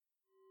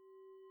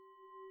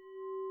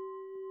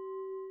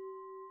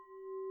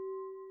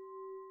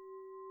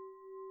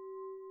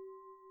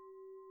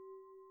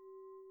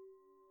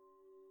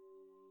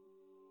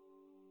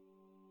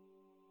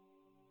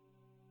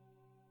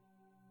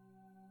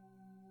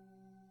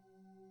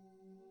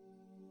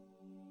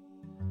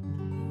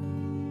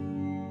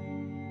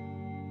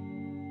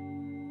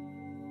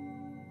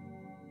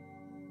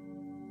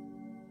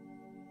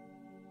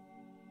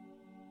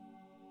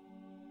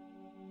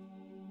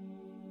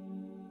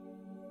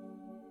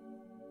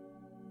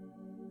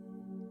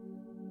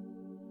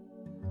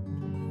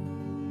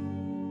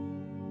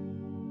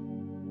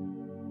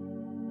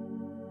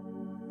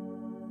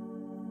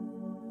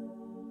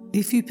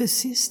If you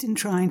persist in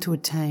trying to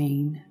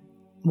attain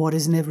what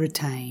is never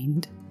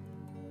attained,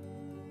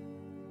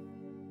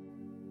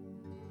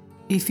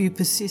 if you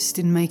persist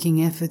in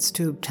making efforts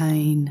to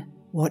obtain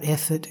what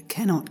effort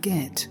cannot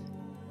get,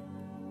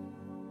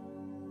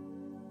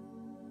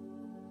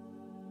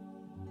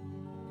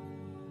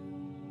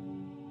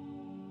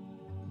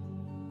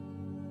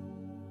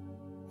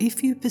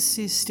 if you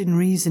persist in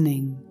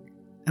reasoning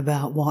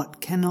about what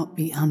cannot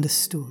be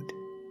understood,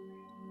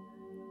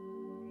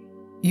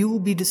 you will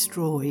be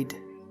destroyed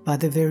by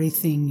the very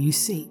thing you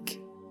seek.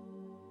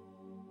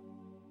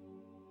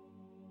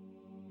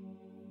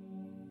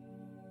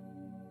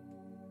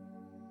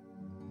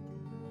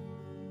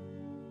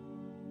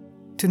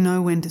 To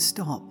know when to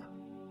stop,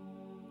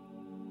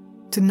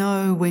 to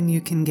know when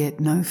you can get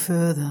no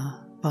further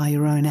by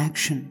your own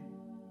action.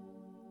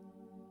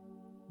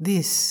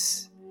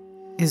 This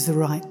is the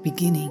right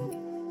beginning.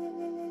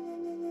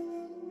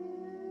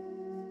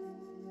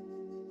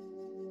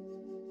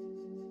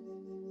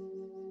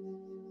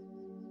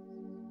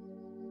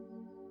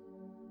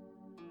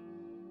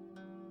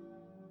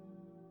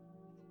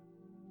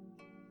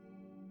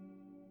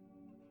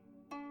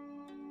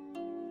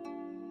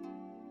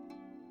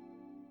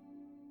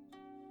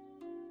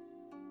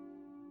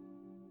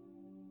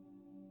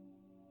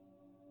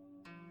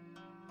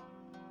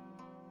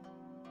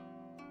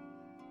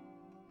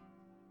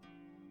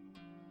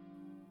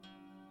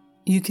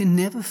 You can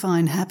never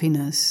find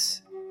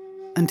happiness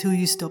until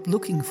you stop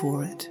looking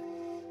for it.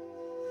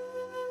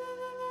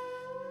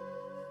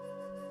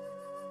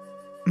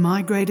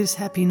 My greatest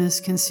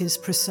happiness consists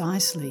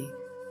precisely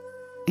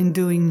in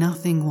doing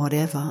nothing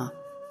whatever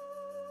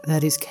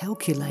that is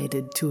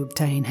calculated to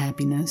obtain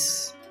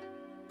happiness.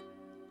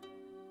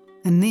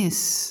 And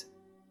this,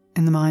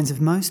 in the minds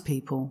of most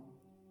people,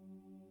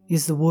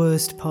 is the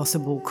worst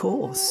possible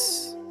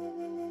course.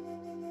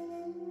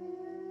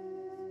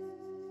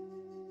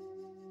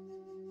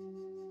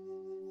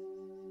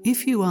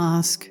 If you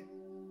ask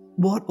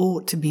what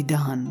ought to be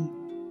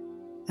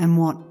done and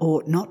what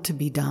ought not to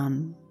be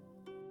done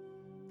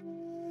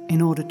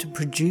in order to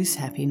produce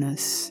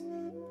happiness,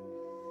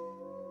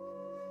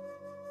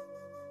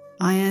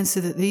 I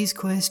answer that these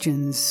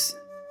questions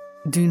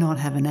do not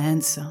have an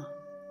answer.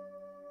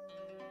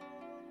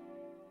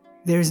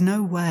 There is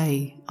no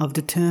way of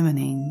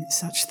determining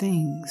such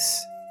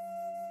things.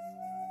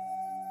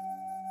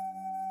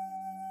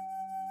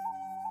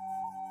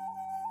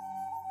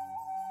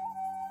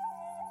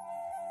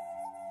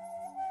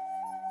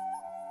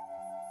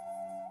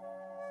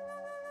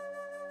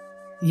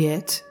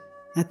 Yet,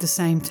 at the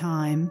same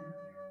time,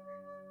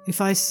 if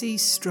I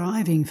cease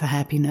striving for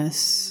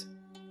happiness,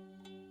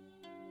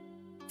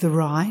 the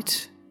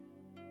right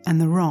and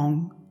the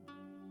wrong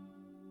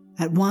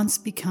at once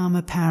become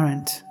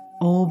apparent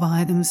all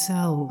by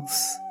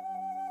themselves.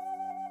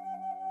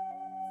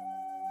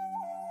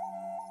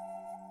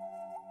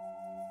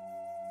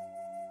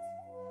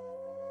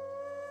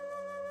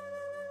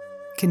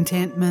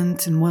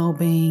 Contentment and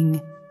well-being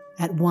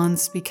at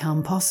once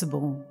become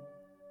possible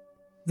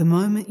the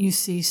moment you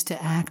cease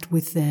to act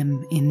with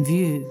them in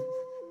view.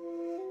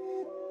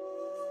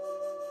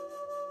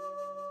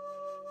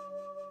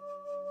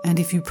 And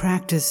if you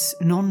practice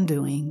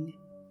non-doing,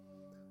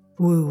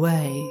 wu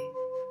wei,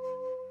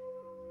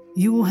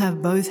 you will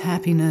have both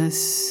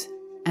happiness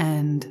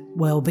and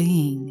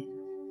well-being.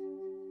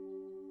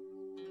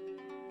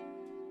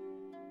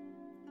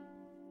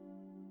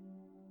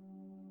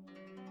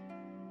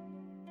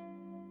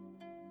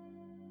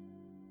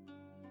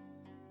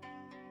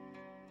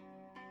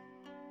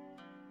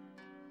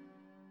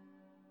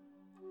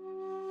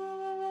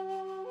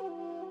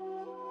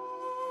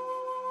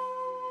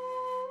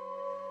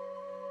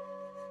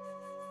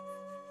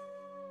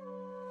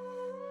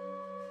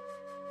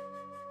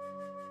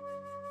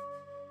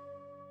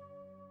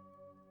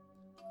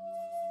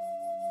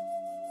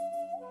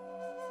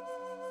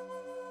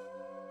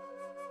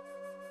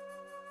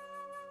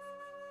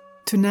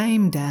 To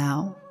name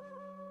Tao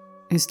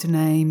is to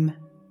name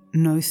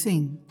no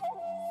thing.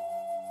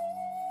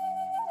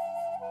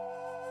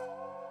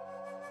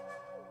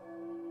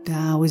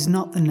 Tao is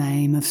not the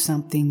name of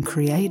something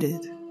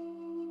created.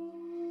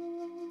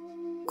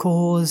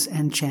 Cause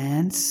and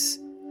chance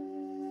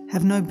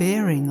have no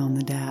bearing on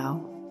the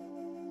Tao.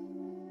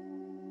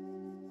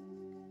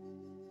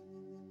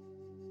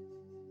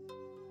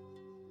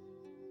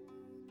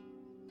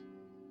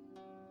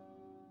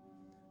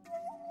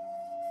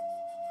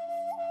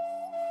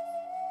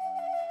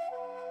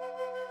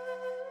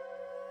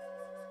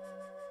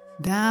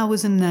 Tao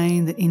is a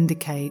name that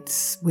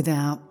indicates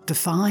without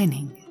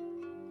defining.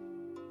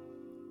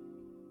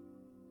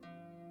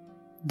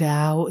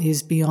 Tao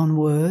is beyond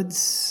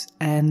words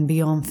and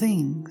beyond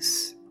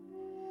things.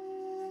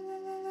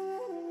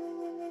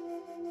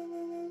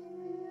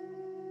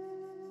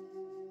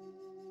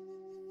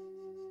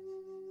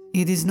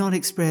 It is not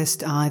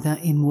expressed either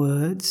in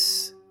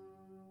words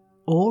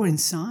or in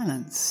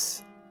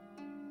silence.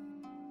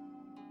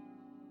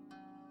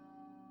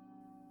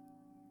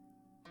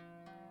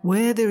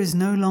 Where there is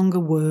no longer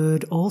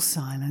word or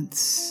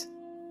silence,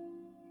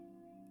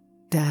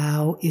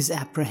 Tao is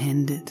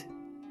apprehended.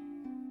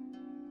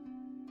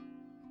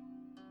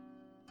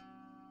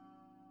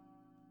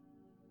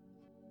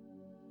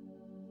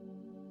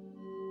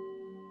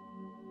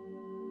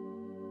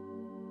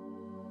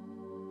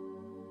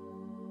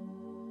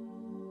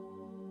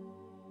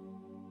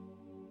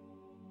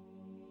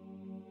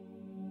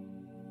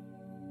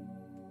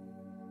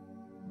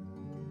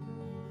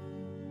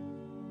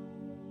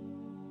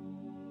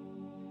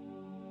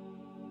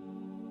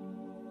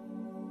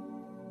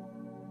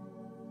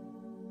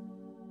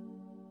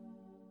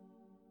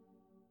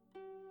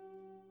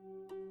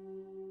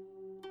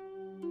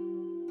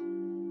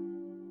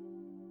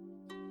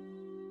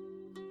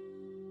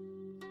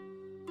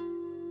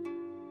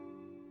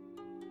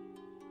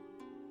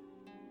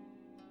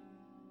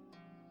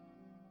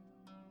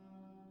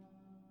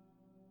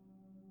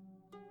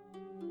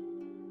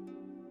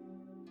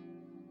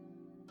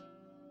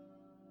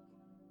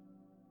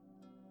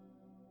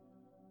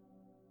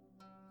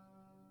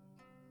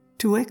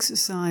 To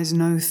exercise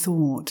no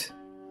thought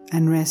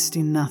and rest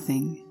in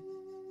nothing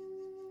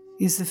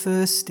is the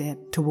first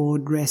step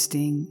toward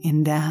resting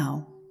in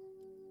Tao.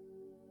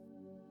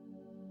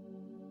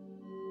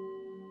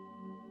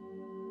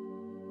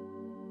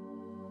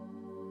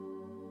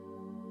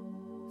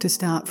 To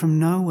start from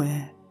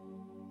nowhere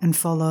and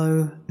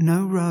follow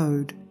no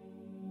road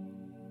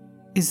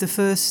is the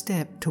first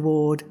step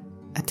toward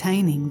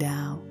attaining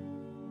Tao.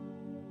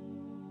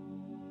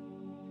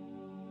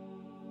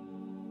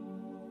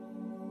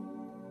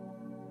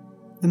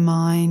 The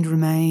mind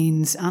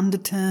remains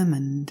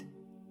undetermined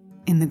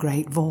in the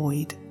great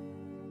void.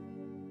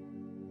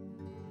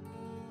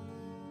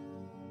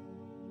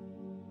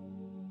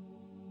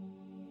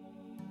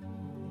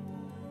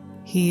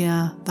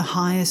 Here, the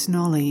highest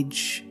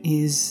knowledge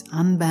is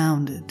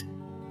unbounded.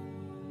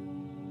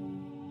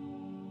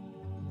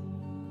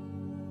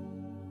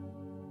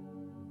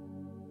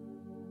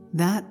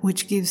 That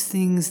which gives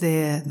things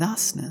their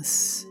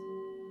thusness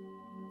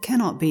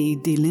cannot be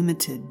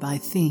delimited by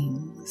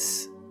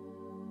things.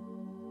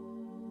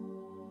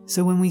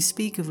 So when we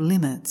speak of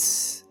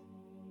limits,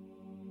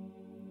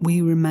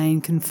 we remain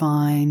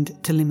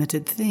confined to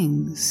limited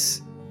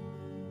things.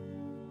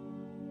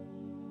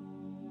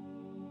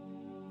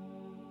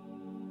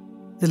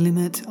 The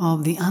limit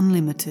of the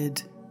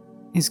unlimited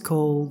is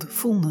called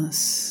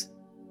fullness.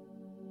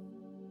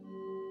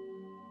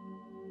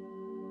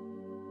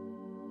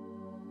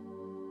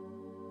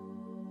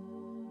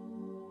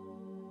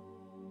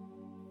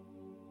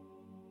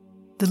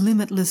 The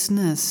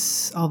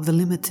limitlessness of the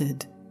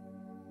limited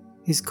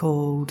is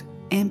called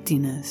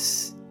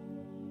emptiness.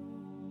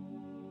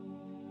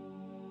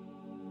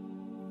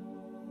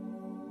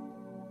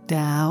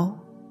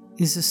 Tao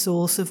is the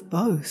source of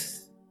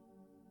both.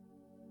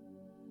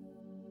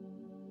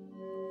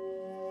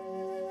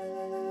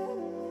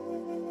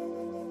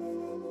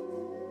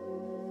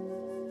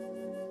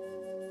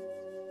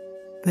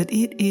 But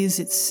it is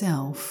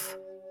itself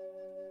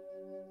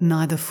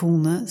neither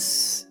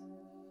fullness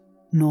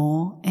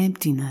nor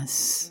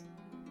emptiness.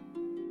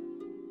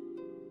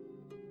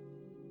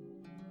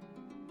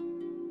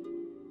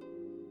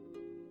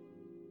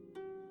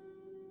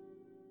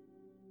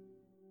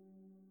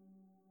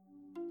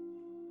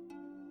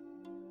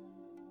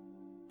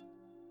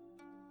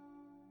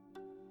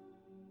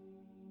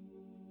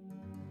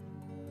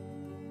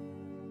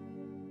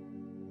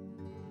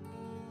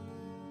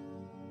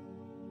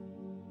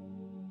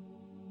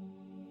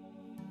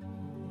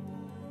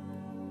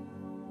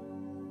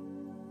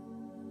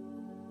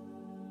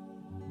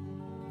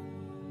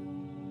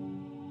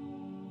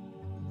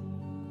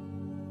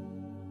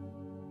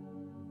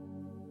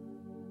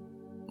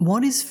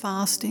 What is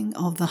fasting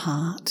of the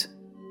heart?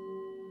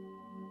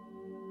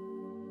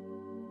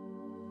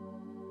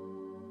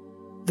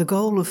 The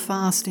goal of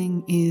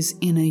fasting is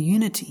inner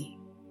unity.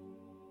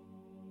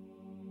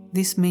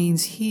 This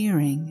means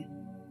hearing,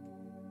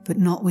 but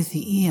not with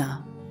the ear.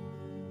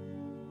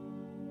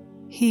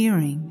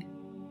 Hearing,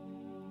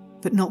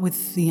 but not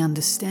with the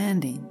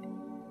understanding.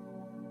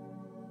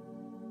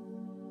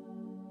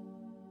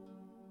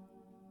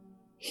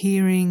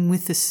 Hearing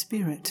with the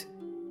spirit,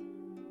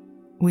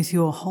 with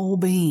your whole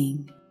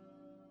being.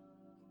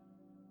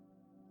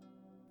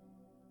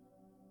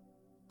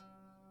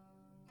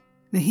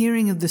 The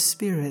hearing of the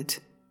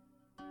spirit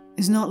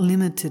is not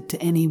limited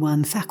to any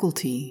one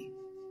faculty,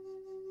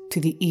 to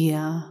the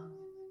ear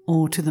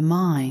or to the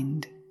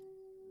mind.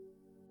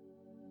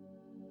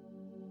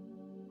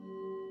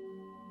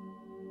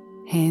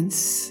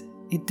 Hence,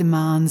 it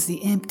demands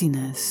the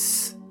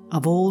emptiness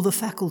of all the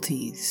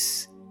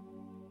faculties.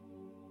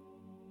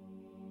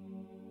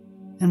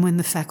 And when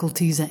the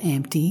faculties are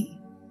empty,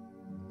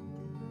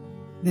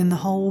 then the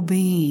whole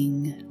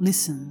being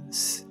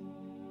listens.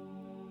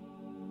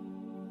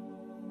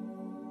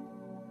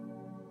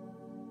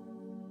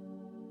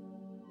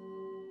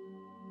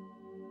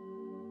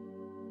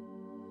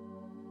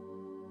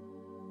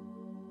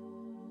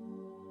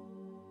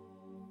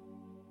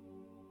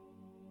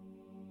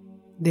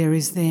 There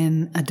is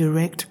then a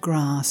direct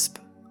grasp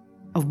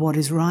of what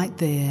is right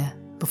there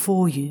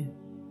before you.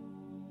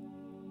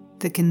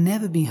 that can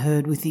never be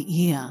heard with the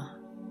ear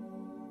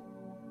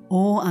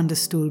or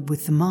understood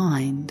with the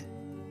mind.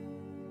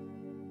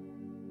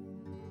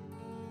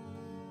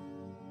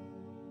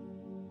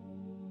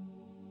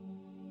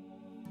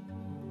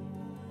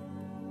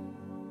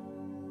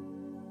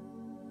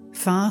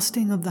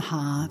 Fasting of the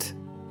heart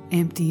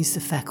empties the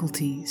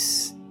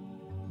faculties,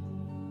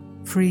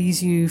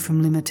 frees you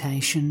from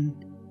limitation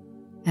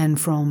and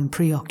from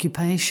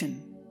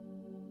preoccupation.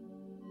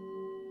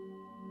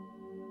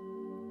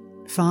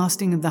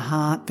 Fasting of the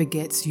heart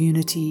begets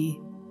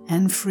unity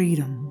and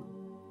freedom.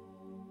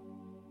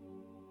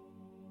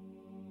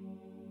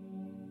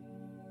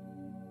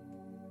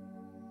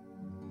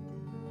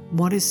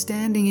 What is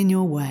standing in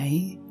your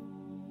way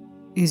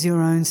is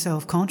your own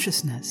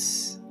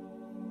self-consciousness.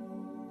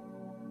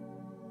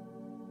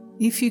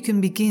 If you can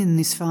begin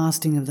this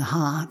fasting of the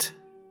heart,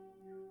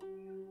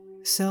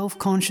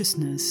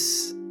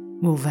 self-consciousness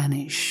will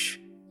vanish.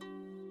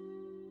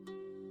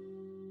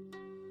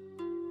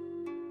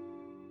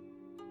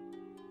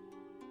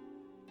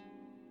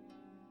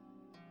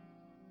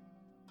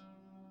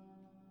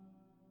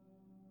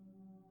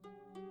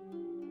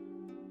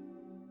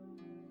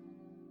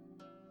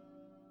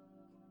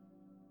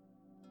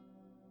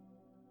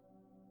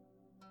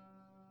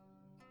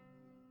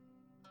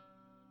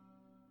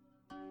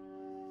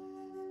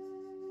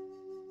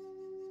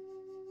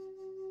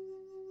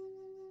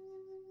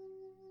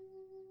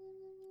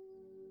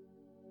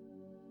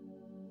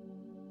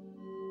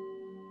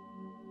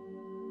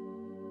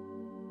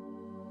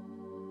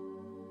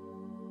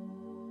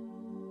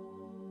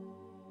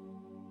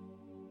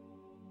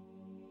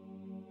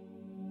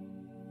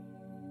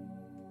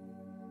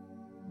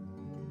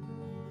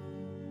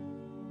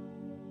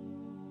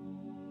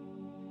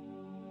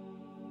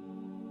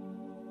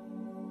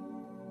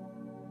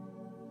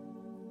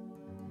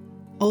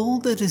 All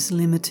that is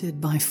limited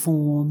by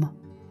form,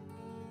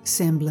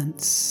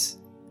 semblance,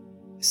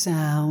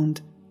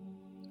 sound,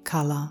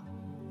 colour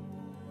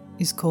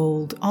is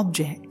called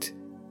object.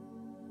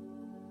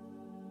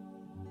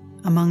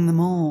 Among them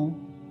all,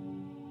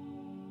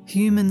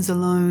 humans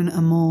alone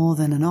are more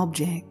than an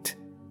object,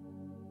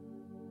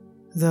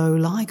 though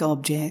like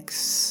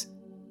objects,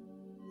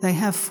 they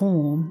have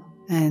form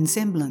and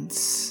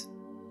semblance.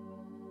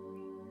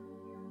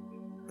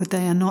 But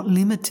they are not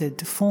limited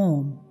to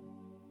form.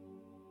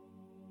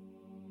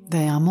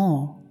 They are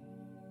more.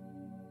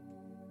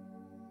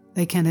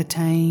 They can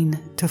attain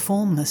to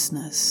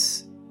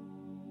formlessness.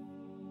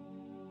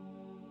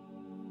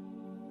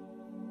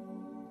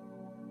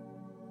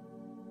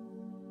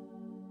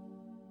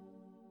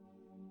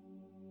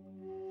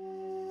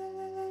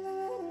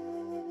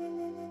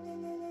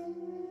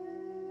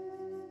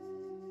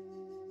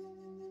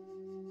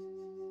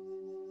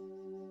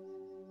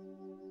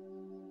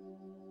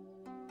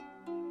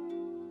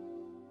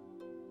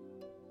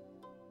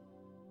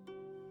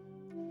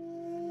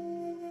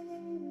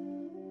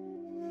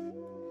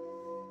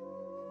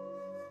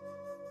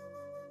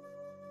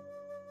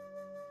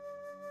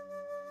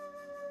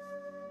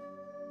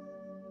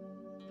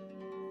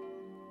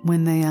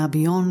 When they are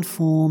beyond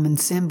form and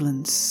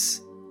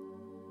semblance,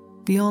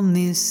 beyond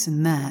this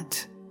and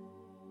that,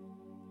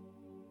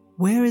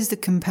 where is the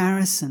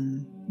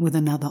comparison with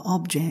another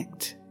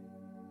object?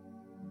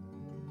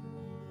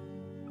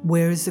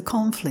 Where is the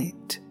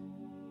conflict?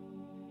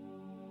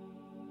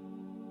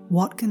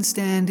 What can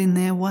stand in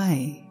their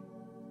way?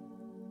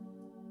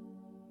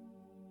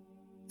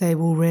 They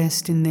will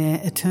rest in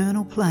their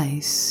eternal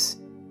place,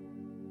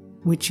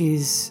 which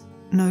is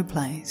no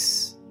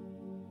place.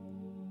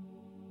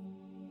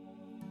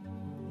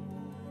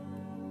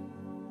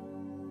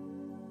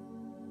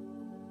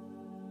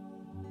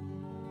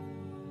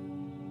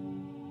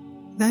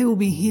 They will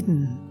be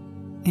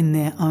hidden in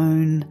their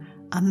own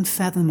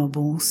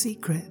unfathomable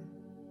secret.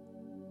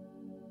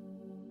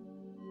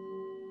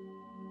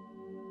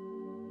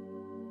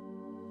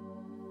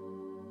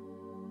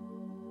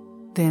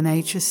 Their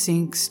nature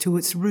sinks to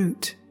its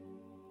root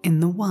in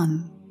the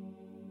One.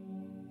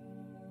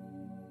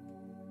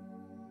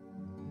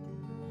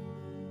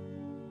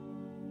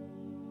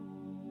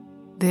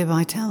 Their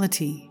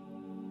vitality,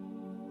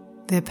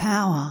 their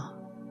power,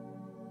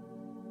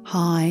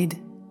 hide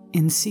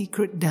in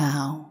secret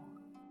Tao.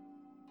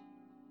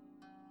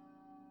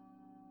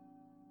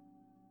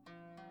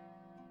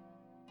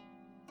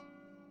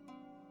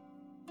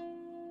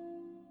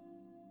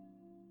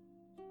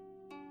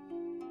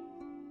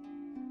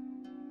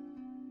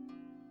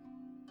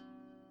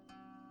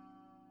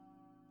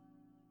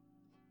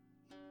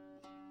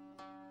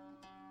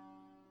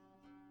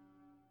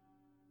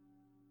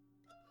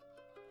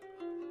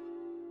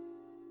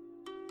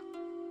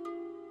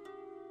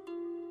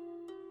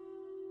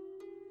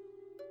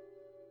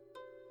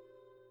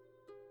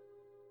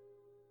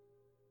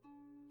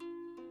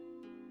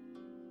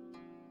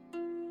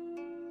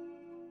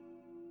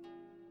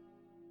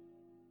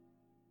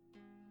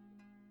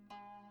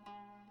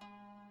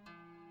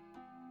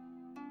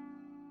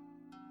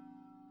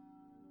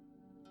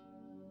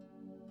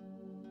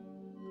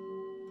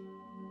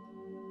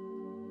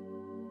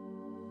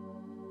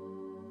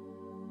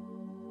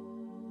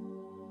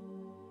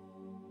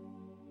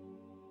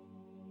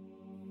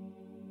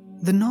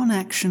 The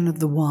non-action of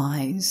the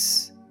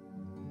wise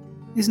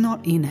is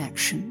not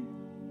inaction.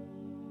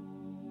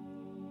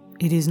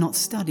 It is not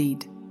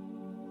studied.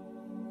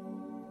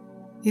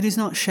 It is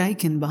not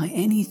shaken by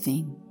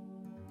anything.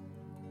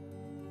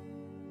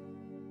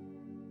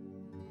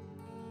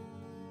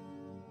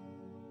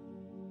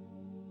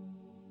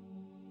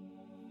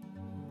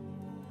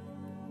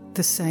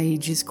 The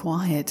sage is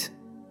quiet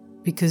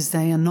because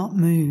they are not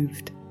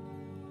moved,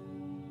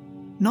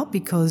 not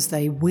because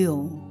they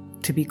will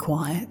to be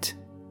quiet.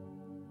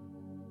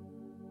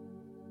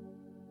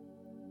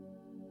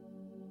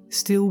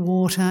 Still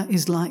water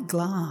is like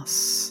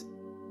glass.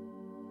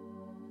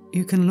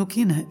 You can look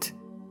in it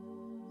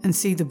and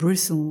see the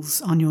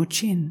bristles on your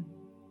chin.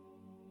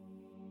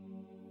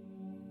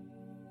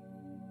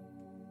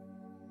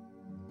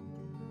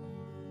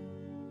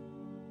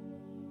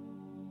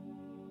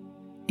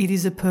 It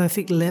is a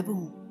perfect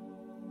level.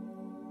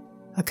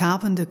 A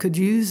carpenter could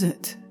use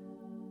it.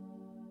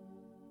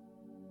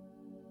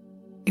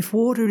 If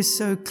water is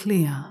so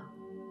clear,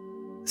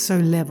 so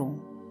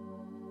level,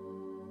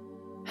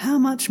 how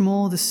much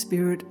more the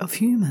spirit of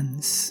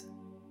humans?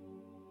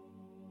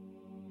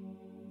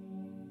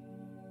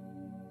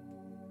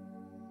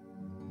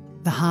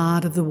 The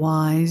heart of the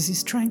wise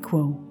is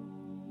tranquil.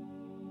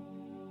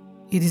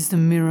 It is the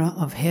mirror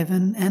of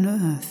heaven and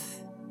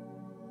earth,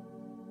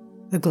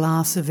 the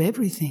glass of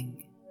everything.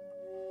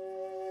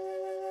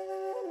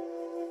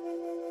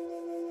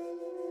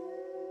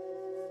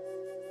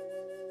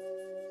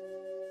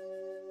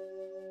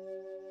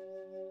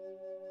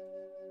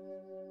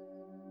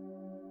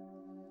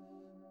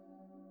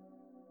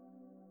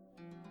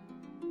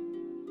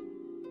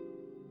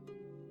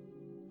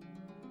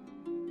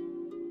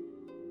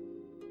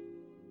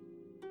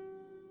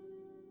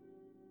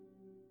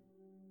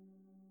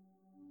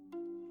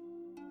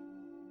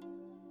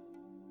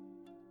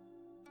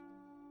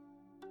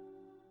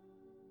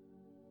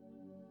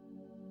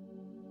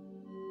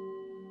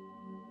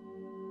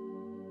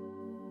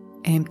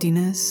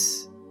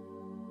 Emptiness,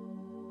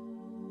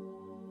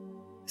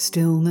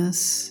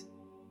 stillness,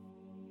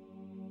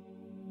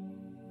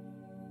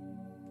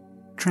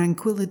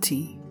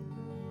 tranquility,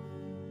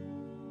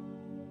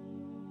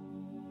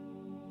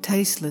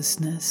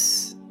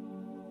 tastelessness,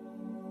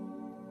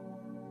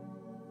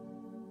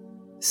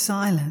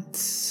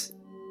 silence,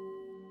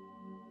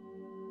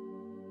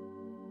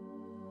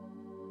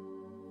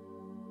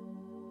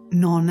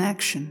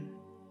 non-action.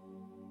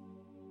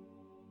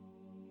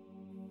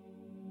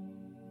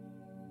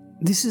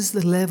 This is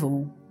the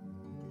level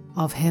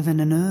of heaven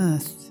and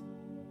earth.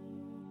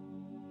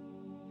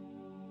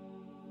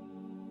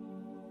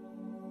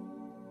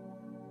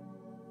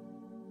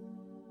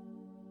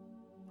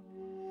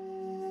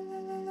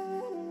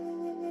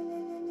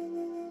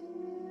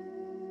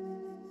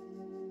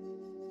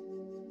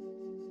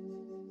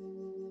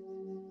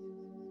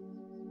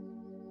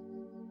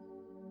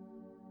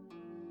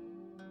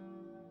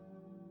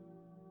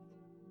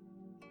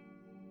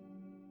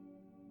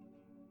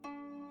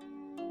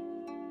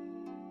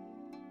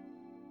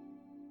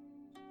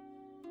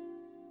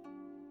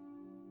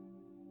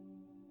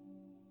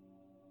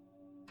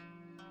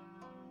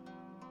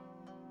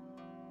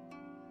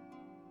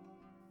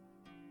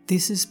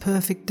 This is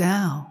perfect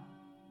Tao.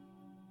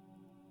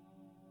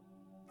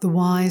 The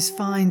wise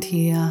find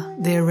here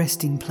their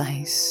resting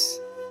place.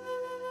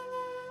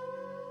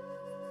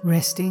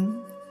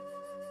 Resting,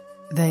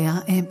 they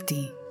are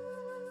empty.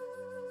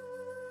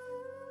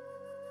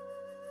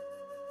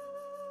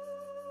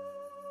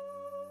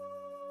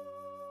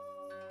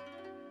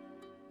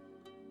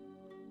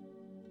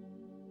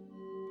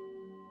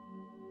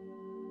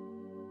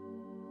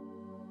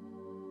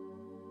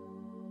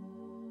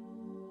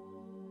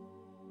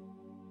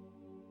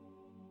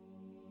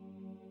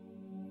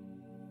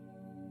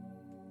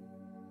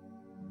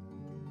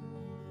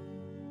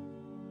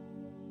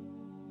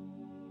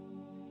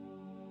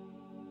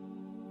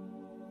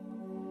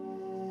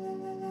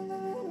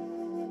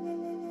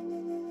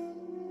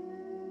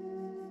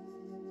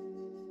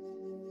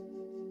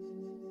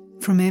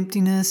 From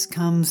emptiness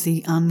comes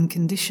the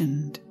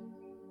unconditioned.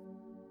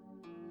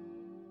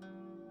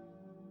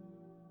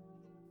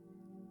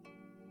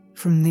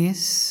 From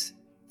this,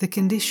 the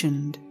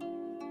conditioned,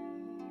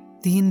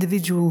 the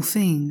individual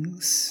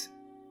things.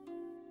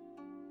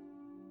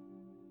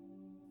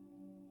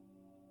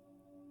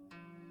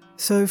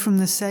 So from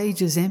the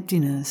sage's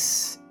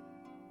emptiness,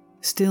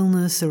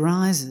 stillness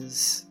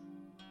arises.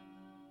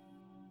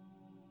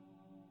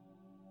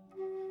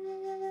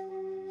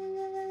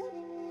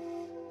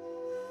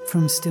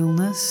 From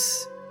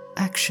stillness,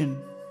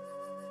 action.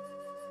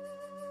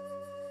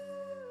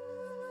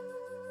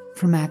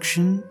 From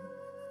action,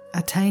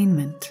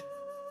 attainment.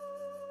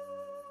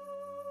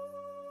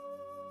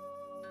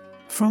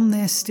 From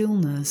their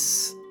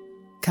stillness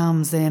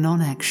comes their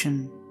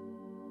non-action,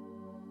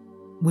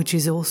 which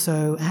is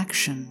also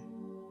action,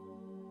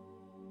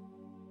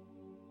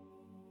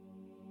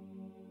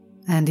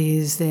 and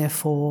is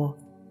therefore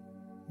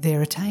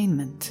their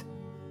attainment.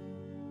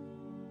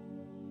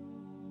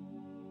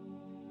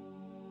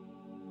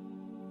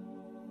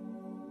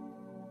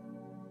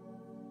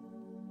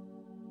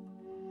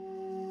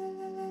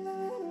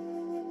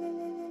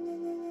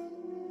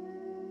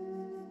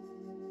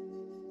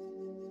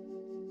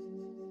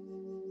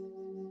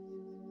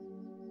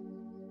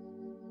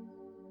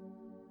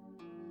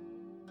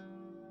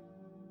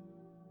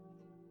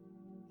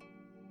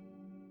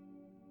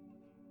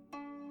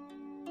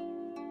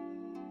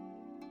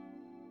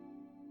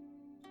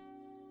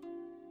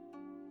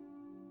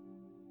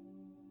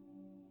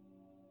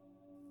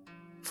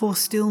 For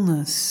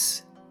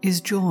stillness is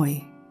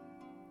joy.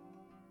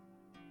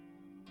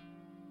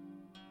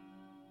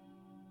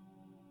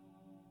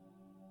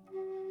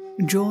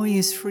 Joy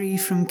is free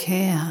from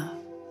care,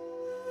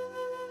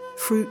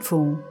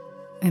 fruitful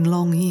in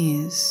long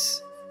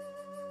years.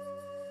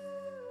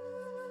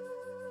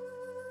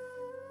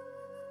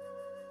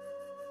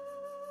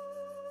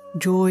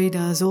 Joy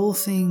does all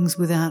things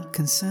without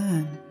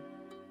concern.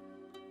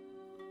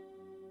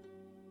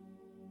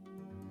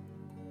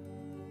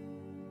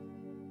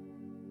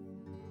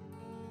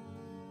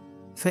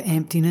 For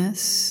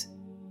emptiness,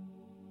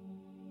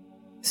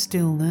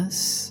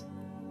 stillness,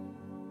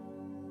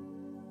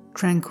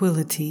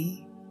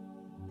 tranquility,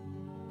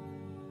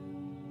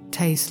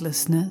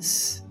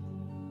 tastelessness,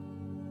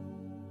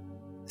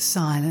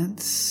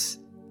 silence,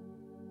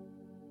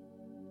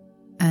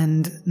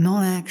 and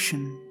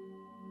non-action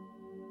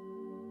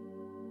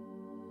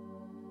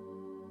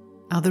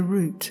are the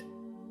root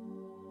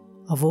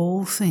of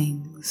all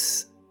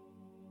things.